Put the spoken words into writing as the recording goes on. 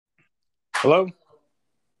Hello?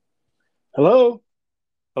 Hello?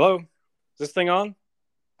 Hello? Is this thing on?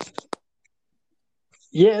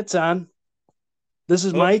 Yeah, it's on. This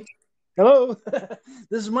is Hello? Mike. Hello?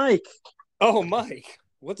 This is Mike. Oh, Mike.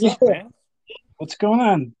 What's Yeah, up, man? what's going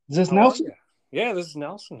on? Is this How are Nelson? you? Yeah, this is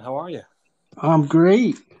Nelson. How are you? I'm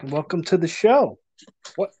great. Welcome to the show.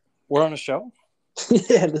 What? We're on a show?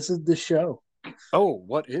 Yeah, this is the show. Oh,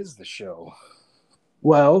 what is the show?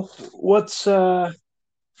 Well, what's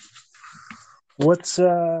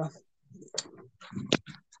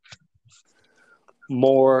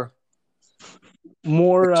More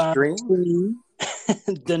more extreme? extreme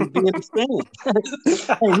than being insane?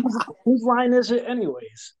 Hey, whose line is it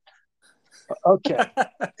anyways? Okay.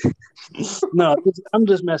 No, I'm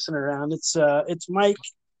just messing around. It's Mike,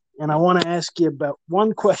 and I want to ask you about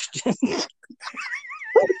one question.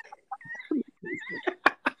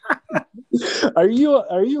 Are you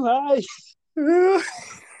high?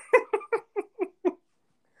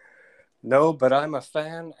 No, but I'm a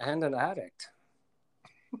fan and an addict.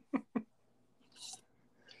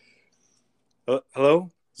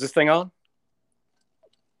 Hello? Is this thing on?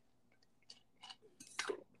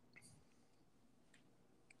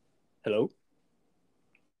 Hello?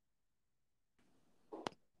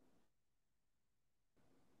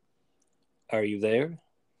 Are you there?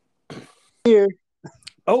 Here.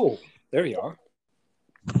 Oh, there you are.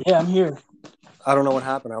 Yeah, I'm here. I don't know what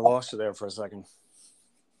happened. I lost you there for a second.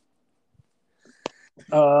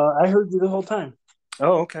 I heard you the whole time.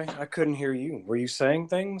 Oh, okay. I couldn't hear you. Were you saying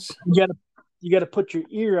things? You gotta put your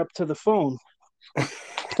ear up to the phone.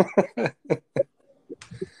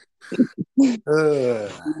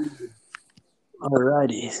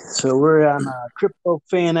 Alrighty, so we're on Crypto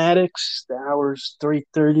Fan Addicts. The hour's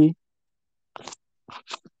 3:30.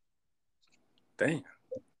 Damn.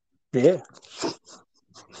 Yeah,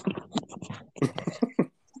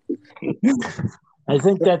 I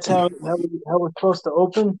think that's how we're supposed to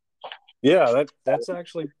open. Yeah, that's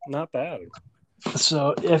actually not bad.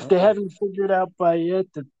 So if they haven't figured out by yet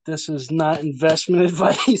that this is not investment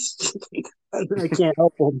advice, I can't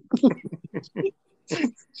help them.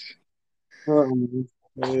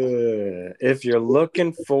 If you're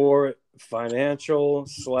looking for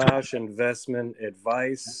financial/investment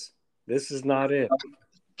advice, this is not it.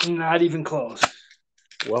 Not even close.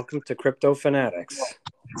 Welcome to Crypto Fanatics.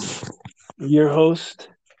 Your host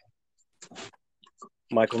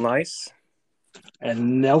Michael Nice.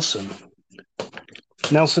 and Nelson.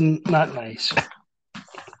 Nelson, not nice.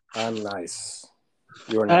 I'm nice.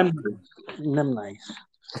 You're not. I'm nice.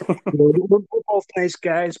 We're both nice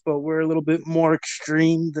guys, but we're a little bit more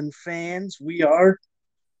extreme than fans. We are.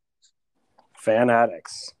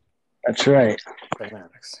 Fanatics. That's right.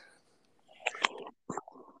 Fanatics.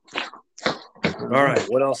 All right.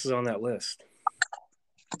 What else is on that list?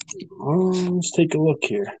 Let's take a look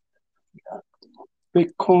here.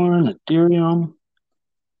 Bitcoin, Ethereum,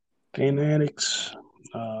 Fanatics.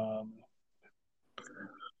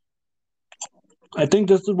 I think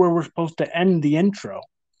this is where we're supposed to end the intro.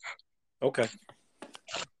 Okay.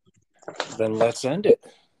 Then let's end it.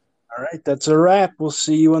 All right, that's a wrap. We'll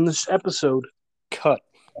see you on this episode. Cut.